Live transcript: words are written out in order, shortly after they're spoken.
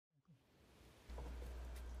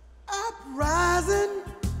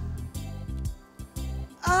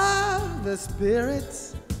the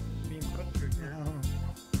spirits being put through here.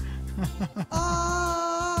 Oh,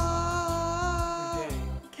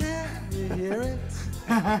 can you hear it?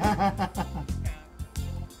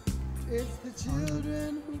 It's the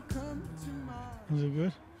children who come to mind. Is it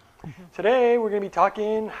good? Today we're going to be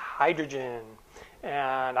talking hydrogen,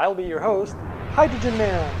 and I'll be your host, Hydrogen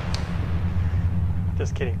Man.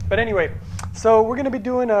 Just kidding. But anyway, so we're going to be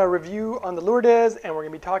doing a review on the Lourdes, and we're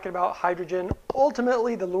going to be talking about hydrogen.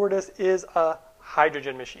 Ultimately, the Lourdes is a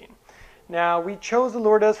hydrogen machine. Now, we chose the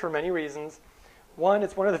Lourdes for many reasons. One,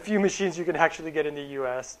 it's one of the few machines you can actually get in the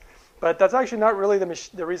US, but that's actually not really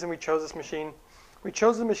the reason we chose this machine. We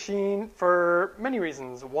chose the machine for many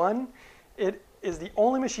reasons. One, it is the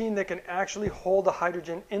only machine that can actually hold the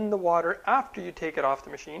hydrogen in the water after you take it off the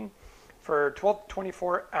machine for 12 to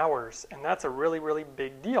 24 hours. And that's a really, really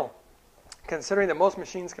big deal, considering that most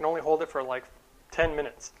machines can only hold it for like 10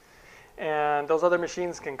 minutes. And those other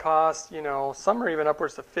machines can cost, you know, some are even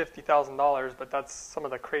upwards to $50,000, but that's some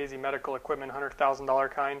of the crazy medical equipment,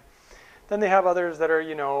 $100,000 kind. Then they have others that are,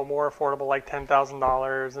 you know, more affordable, like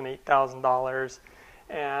 $10,000 and $8,000.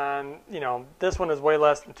 And, you know, this one is way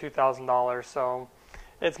less than $2,000, so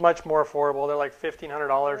it's much more affordable. They're like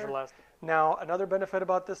 $1,500 or less. Now, another benefit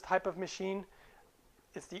about this type of machine,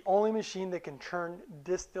 it's the only machine that can turn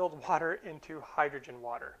distilled water into hydrogen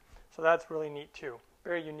water. So that's really neat too.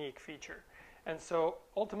 Very unique feature. And so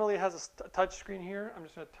ultimately it has a touch screen here. I'm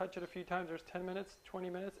just going to touch it a few times. There's 10 minutes, 20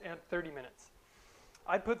 minutes, and 30 minutes.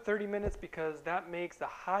 I put 30 minutes because that makes the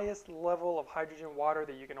highest level of hydrogen water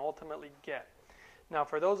that you can ultimately get. Now,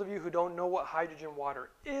 for those of you who don't know what hydrogen water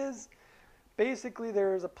is, basically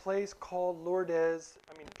there's a place called Lourdes.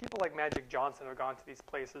 I mean, people like Magic Johnson have gone to these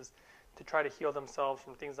places to try to heal themselves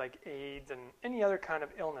from things like AIDS and any other kind of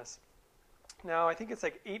illness. Now, I think it's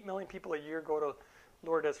like 8 million people a year go to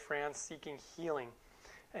Lourdes, France, seeking healing.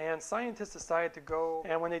 And scientists decided to go,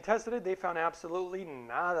 and when they tested it, they found absolutely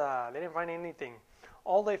nada. They didn't find anything.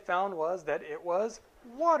 All they found was that it was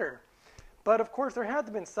water. But of course, there had to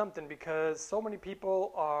have been something, because so many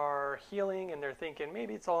people are healing and they're thinking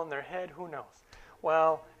maybe it's all in their head, who knows?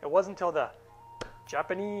 Well, it wasn't until the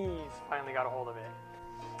Japanese finally got a hold of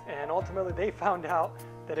it. And ultimately, they found out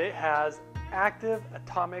that it has active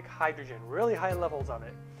atomic hydrogen, really high levels of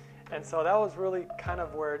it. And so that was really kind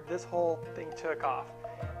of where this whole thing took off.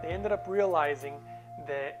 They ended up realizing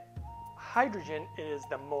that hydrogen is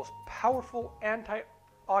the most powerful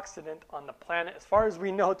antioxidant on the planet as far as we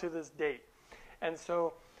know to this date. And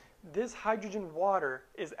so this hydrogen water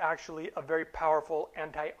is actually a very powerful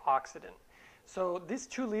antioxidant. So these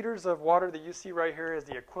 2 liters of water that you see right here is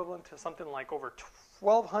the equivalent to something like over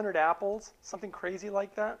 1,200 apples, something crazy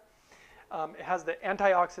like that. It has the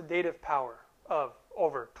antioxidative power of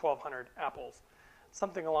over 1,200 apples,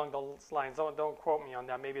 something along those lines. Don't quote me on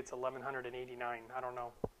that. Maybe it's 1,189. I don't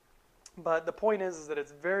know. But the point is that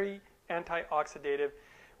it's very antioxidative,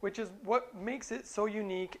 which is what makes it so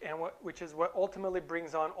unique, and which is what ultimately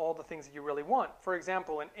brings on all the things that you really want. For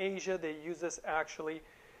example, in Asia, they use this actually,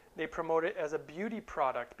 they promote it as a beauty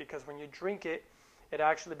product, because when you drink it, it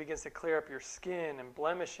actually begins to clear up your skin and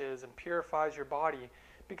blemishes and purifies your body.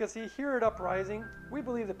 Because you hear it uprising, we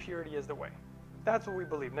believe that purity is the way. That's what we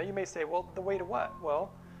believe. Now you may say, well, the way to what?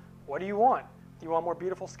 Well, what do you want? Do you want more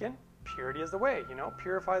beautiful skin? Purity is the way, you know,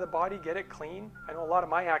 purify the body, get it clean. I know a lot of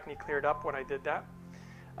my acne cleared up when I did that.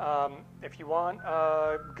 If you want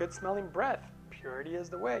good smelling breath, purity is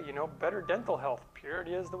the way, you know, better dental health,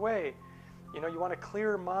 purity is the way. You know, you want a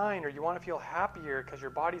clearer mind, or you want to feel happier because your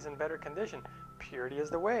body's in better condition, purity is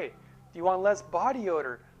the way. Do you want less body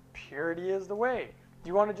odor? Purity is the way. Do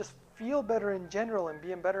you want to just feel better in general and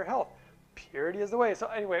be in better health? Purity is the way. So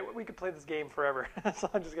anyway, we could play this game forever, so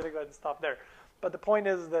I'm just going to go ahead and stop there. But the point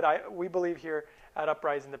is that we believe here at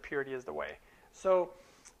Uprising that purity is the way. So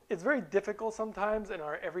it's very difficult sometimes in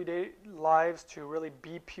our everyday lives to really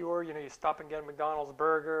be pure. You know, you stop and get a McDonald's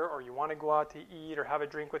burger, or you want to go out to eat or have a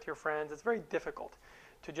drink with your friends. It's very difficult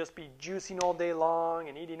to just be juicing all day long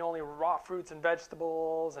and eating only raw fruits and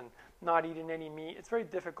vegetables and not eating any meat. It's very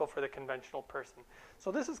difficult for the conventional person.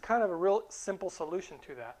 So this is kind of a real simple solution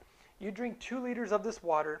to that. You drink 2 liters of this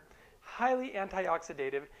water, highly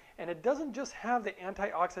antioxidative, and it doesn't just have the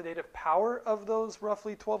antioxidative power of those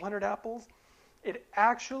roughly 1,200 apples. It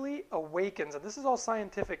actually awakens, and this is all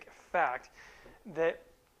scientific fact, that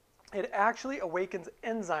it actually awakens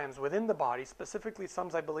enzymes within the body, specifically some,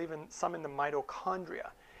 I believe, some in the mitochondria.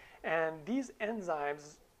 And these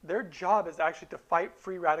enzymes, their job is actually to fight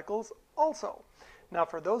free radicals also. Now,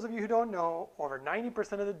 for those of you who don't know, over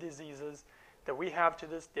 90% of the diseases that we have to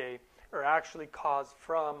this day are actually caused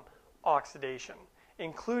from oxidation,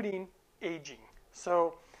 including aging.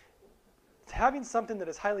 So having something that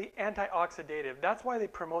is highly antioxidative. That's why they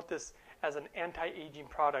promote this as an anti-aging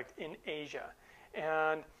product in Asia.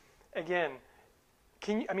 And again,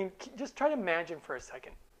 just try to imagine for a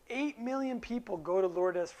second. 8 million people go to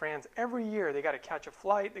Lourdes, France every year. They got to catch a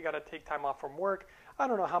flight. They got to take time off from work. I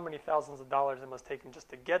don't know how many thousands of dollars it must take them just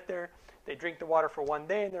to get there. They drink the water for one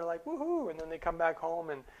day and they're like, woohoo, and then they come back home.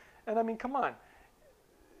 And I mean, come on.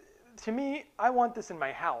 To me, I want this in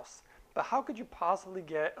my house. But how could you possibly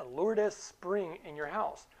get a Lourdes spring in your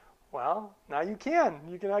house? Well, now you can.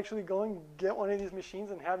 You can actually go and get one of these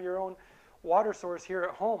machines and have your own water source here at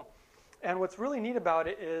home. And what's really neat about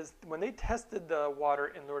it is when they tested the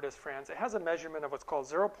water in Lourdes, France, it has a measurement of what's called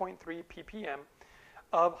 0.3 ppm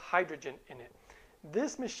of hydrogen in it.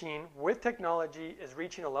 This machine with technology is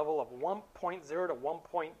reaching a level of 1.0 to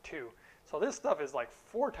 1.2. So this stuff is like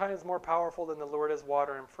 4 times more powerful than the Lourdes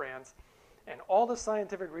water in France. And all the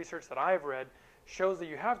scientific research that I've read shows that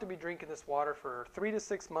you have to be drinking this water for 3 to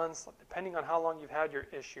 6 months, depending on how long you've had your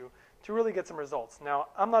issue, to really get some results. Now,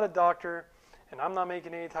 I'm not a doctor, and I'm not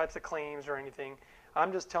making any types of claims or anything.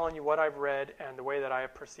 I'm just telling you what I've read and the way that I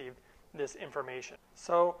have perceived this information.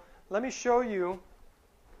 So let me show you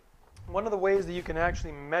one of the ways that you can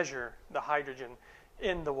actually measure the hydrogen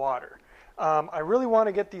in the water. I really want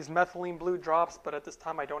to get these methylene blue drops, but at this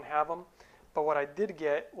time I don't have them. But what I did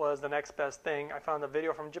get was the next best thing. I found a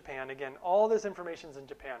video from Japan. Again, all this information is in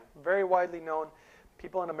Japan. Very widely known.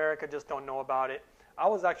 People in America just don't know about it. I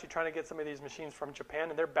was actually trying to get some of these machines from Japan,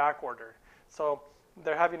 and they're back ordered. So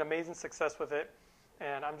they're having amazing success with it.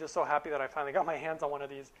 And I'm just so happy that I finally got my hands on one of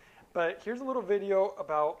these. But here's a little video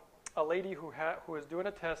about a lady who is doing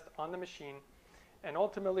a test on the machine. And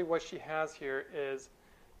ultimately what she has here is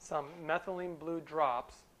some methylene blue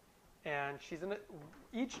drops. And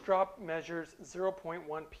each drop measures 0.1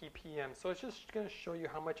 ppm. So it's just going to show you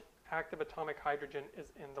how much active atomic hydrogen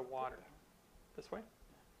is in the water. This way.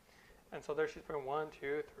 And so there she's putting 1,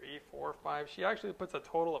 2, 3, 4, 5. She actually puts a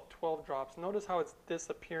total of 12 drops. Notice how it's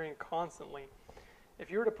disappearing constantly. If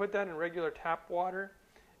you were to put that in regular tap water,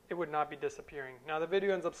 it would not be disappearing. Now the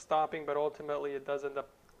video ends up stopping, but ultimately it does end up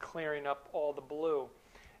clearing up all the blue.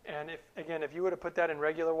 And if you were to put that in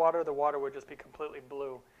regular water, the water would just be completely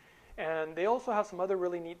blue. And they also have some other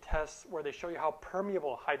really neat tests where they show you how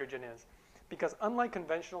permeable hydrogen is. Because unlike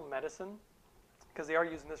conventional medicine, because they are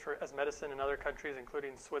using this as medicine in other countries,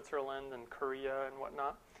 including Switzerland and Korea and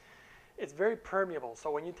whatnot, it's very permeable. So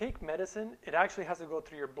when you take medicine, it actually has to go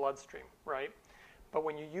through your bloodstream, right? But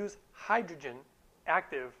when you use hydrogen,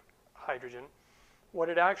 active hydrogen, what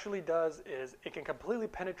it actually does is it can completely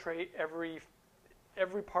penetrate every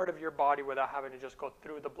part of your body without having to just go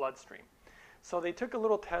through the bloodstream. So they took a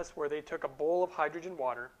little test where they took a bowl of hydrogen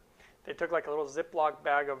water. They took like a little Ziploc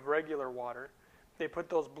bag of regular water. They put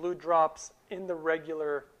those blue drops in the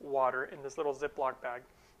regular water in this little Ziploc bag.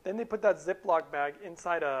 Then they put that Ziploc bag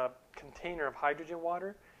inside a container of hydrogen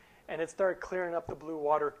water, and it started clearing up the blue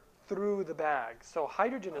water through the bag. So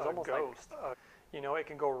hydrogen is almost ghost. It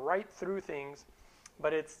can go right through things,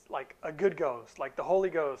 but it's like a good ghost, like the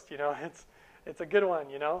Holy Ghost. It's a good one,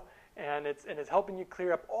 and it's helping you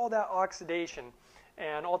clear up all that oxidation,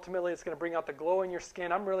 and ultimately it's going to bring out the glow in your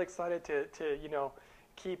skin. I'm really excited to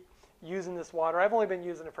keep using this water. I've only been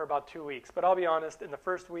using it for about 2 weeks, but I'll be honest, in the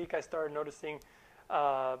first week I started noticing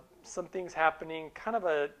some things happening, kind of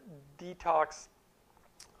a detox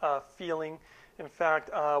feeling. In fact,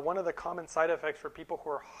 one of the common side effects for people who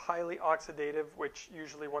are highly oxidative, which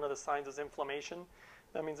usually one of the signs is inflammation,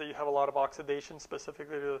 that means that you have a lot of oxidation,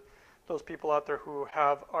 specifically to those people out there who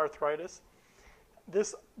have arthritis.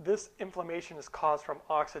 This inflammation is caused from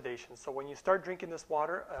oxidation. So when you start drinking this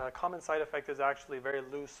water, a common side effect is actually very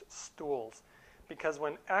loose stools, because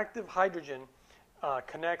when active hydrogen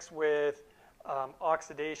connects with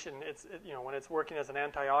oxidation, when it's working as an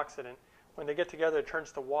antioxidant, when they get together, it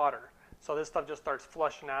turns to water. So this stuff just starts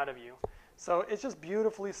flushing out of you. So it's just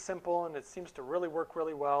beautifully simple, and it seems to really work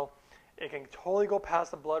really well. It can totally go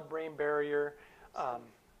past the blood-brain barrier.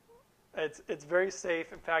 It's very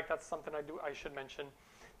safe. In fact, that's something I should mention.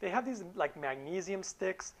 They have these like magnesium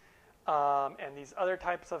sticks and these other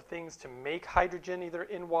types of things to make hydrogen either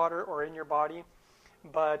in water or in your body.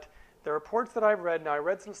 But the reports that I've read, now I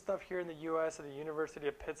read some stuff here in the U.S. at the University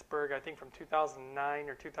of Pittsburgh, I think from 2009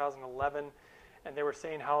 or 2011, and they were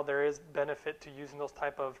saying how there is benefit to using those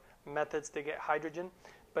type of methods to get hydrogen.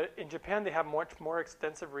 But in Japan, they have much more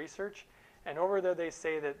extensive research, and over there they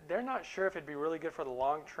say that they're not sure if it'd be really good for the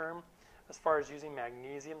long term as far as using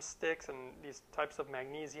magnesium sticks and these types of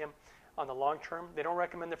magnesium on the long term. They don't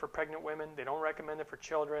recommend it for pregnant women. They don't recommend it for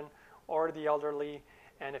children or the elderly,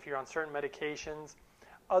 and if you're on certain medications.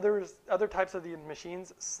 other types of these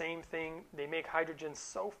machines, same thing. They make hydrogen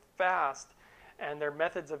so fast, and their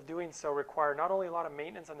methods of doing so require not only a lot of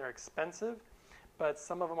maintenance and they're expensive, but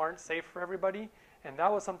some of them aren't safe for everybody. And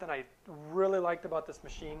that was something I really liked about this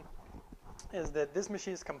machine, is that this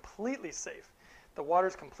machine is completely safe. The water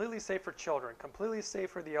is completely safe for children, completely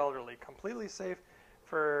safe for the elderly, completely safe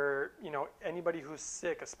for anybody who's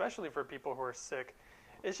sick, especially for people who are sick.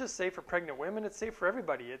 It's just safe for pregnant women. It's safe for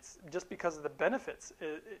everybody. It's just because of the benefits.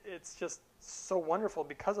 It's just so wonderful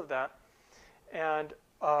because of that. And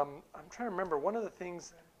I'm trying to remember one of the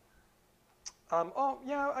things.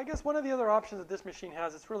 I guess one of the other options that this machine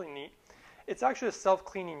has, it's really neat. It's actually a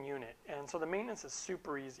self-cleaning unit, and so the maintenance is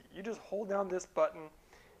super easy. You just hold down this button,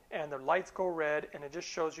 and the lights go red, and it just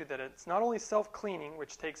shows you that it's not only self-cleaning,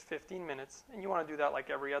 which takes 15 minutes, and you want to do that like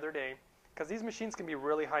every other day, because these machines can be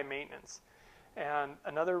really high maintenance. And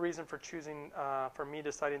another reason for for me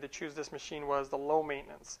deciding to choose this machine was the low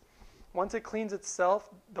maintenance. Once it cleans itself,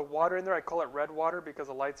 the water in there, I call it red water because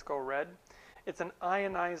the lights go red. It's an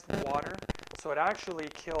ionized water, so it actually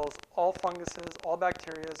kills all funguses, all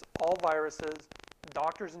bacteria, all viruses.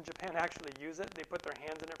 Doctors in Japan actually use it. They put their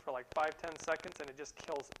hands in it for like 5-10 seconds, and it just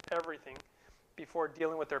kills everything before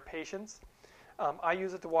dealing with their patients. I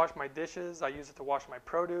use it to wash my dishes. I use it to wash my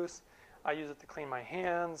produce. I use it to clean my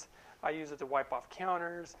hands. I use it to wipe off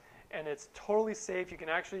counters. And it's totally safe. You can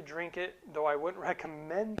actually drink it, though I wouldn't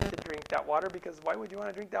recommend to drink that water, because why would you want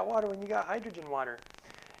to drink that water when you got hydrogen water?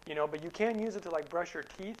 But you can use it to like brush your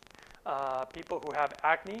teeth. People who have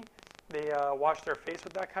acne, they wash their face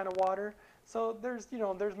with that kind of water. So there's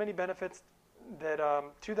many benefits that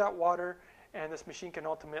to that water, and this machine can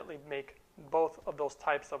ultimately make both of those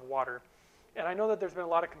types of water. And I know that there's been a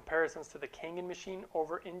lot of comparisons to the Kangen machine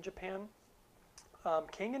over in Japan.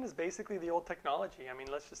 Kangen is basically the old technology. I mean,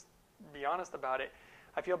 let's just be honest about it.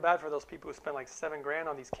 I feel bad for those people who spend like $7 grand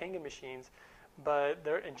on these Kangen machines, but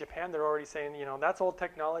in Japan they're already saying, that's old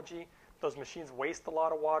technology. Those machines waste a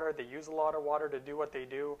lot of water. They use a lot of water to do what they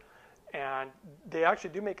do. And they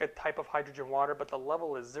actually do make a type of hydrogen water, but the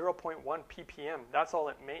level is 0.1 ppm. That's all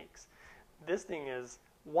it makes. This thing is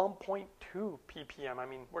 1.2 ppm. I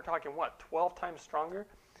mean, we're talking, 12 times stronger?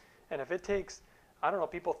 And if it takes, I don't know,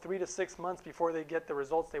 people 3 to 6 months before they get the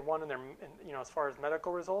results they want as far as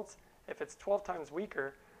medical results, if it's 12 times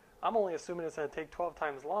weaker, I'm only assuming it's going to take 12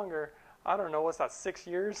 times longer. I don't know, what's that, 6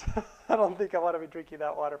 years? I don't think I want to be drinking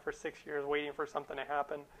that water for 6 years waiting for something to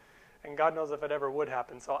happen. And God knows if it ever would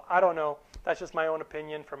happen. So I don't know. That's just my own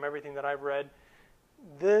opinion from everything that I've read.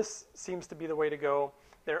 This seems to be the way to go.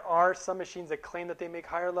 There are some machines that claim that they make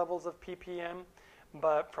higher levels of ppm,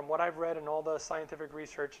 but from what I've read and all the scientific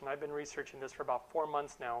research, and I've been researching this for about 4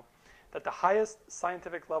 months now, that the highest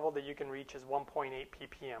scientific level that you can reach is 1.8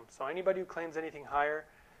 ppm. So anybody who claims anything higher,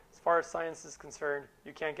 as far as science is concerned,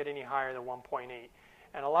 you can't get any higher than 1.8.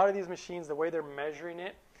 And a lot of these machines, the way they're measuring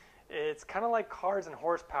it, it's kind of like cars and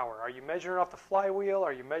horsepower. Are you measuring off the flywheel?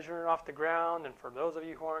 Are you measuring it off the ground? And for those of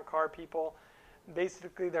you who aren't car people,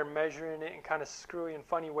 basically they're measuring it in kind of screwy and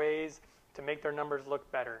funny ways to make their numbers look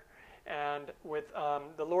better. And with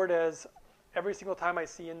the Lourdes, every single time I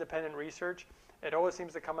see independent research, it always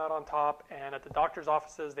seems to come out on top. And at the doctor's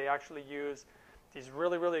offices, they actually use these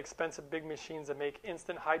really, really expensive big machines that make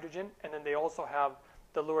instant hydrogen. And then they also have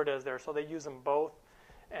the Lourdes there. So they use them both.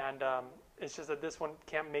 And it's just that this one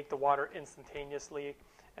can't make the water instantaneously.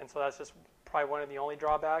 And so that's just probably one of the only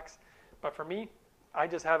drawbacks. But for me, I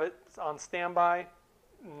just have it on standby.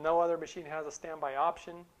 No other machine has a standby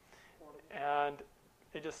option. And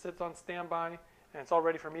it just sits on standby. And it's all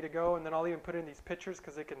ready for me to go. And then I'll even put in these pictures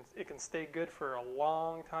because it can stay good for a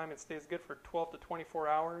long time. It stays good for 12 to 24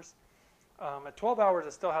 hours. At 12 hours,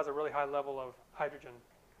 it still has a really high level of hydrogen.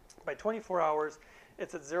 By 24 hours,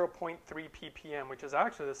 it's at 0.3 ppm, which is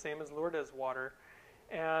actually the same as Lourdes water.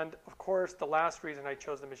 And of course, the last reason I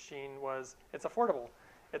chose the machine was it's affordable.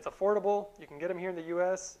 It's affordable. You can get them here in the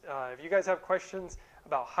US. If you guys have questions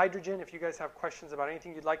about hydrogen, if you guys have questions about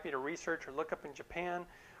anything you'd like me to research or look up in Japan,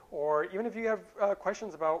 or even if you have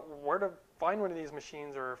questions about where to find one of these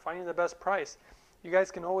machines or finding the best price, you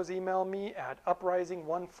guys can always email me at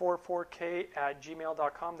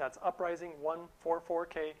uprising144k@gmail.com. That's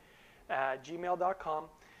uprising144k@gmail.com.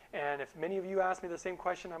 And if many of you ask me the same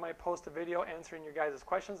question, I might post a video answering your guys'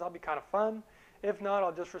 questions. That'll be kind of fun. If not,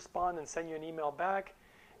 I'll just respond and send you an email back.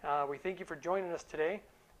 We thank you for joining us today,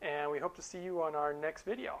 and we hope to see you on our next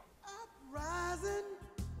video. Uprising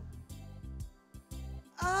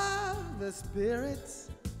of the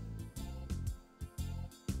spirits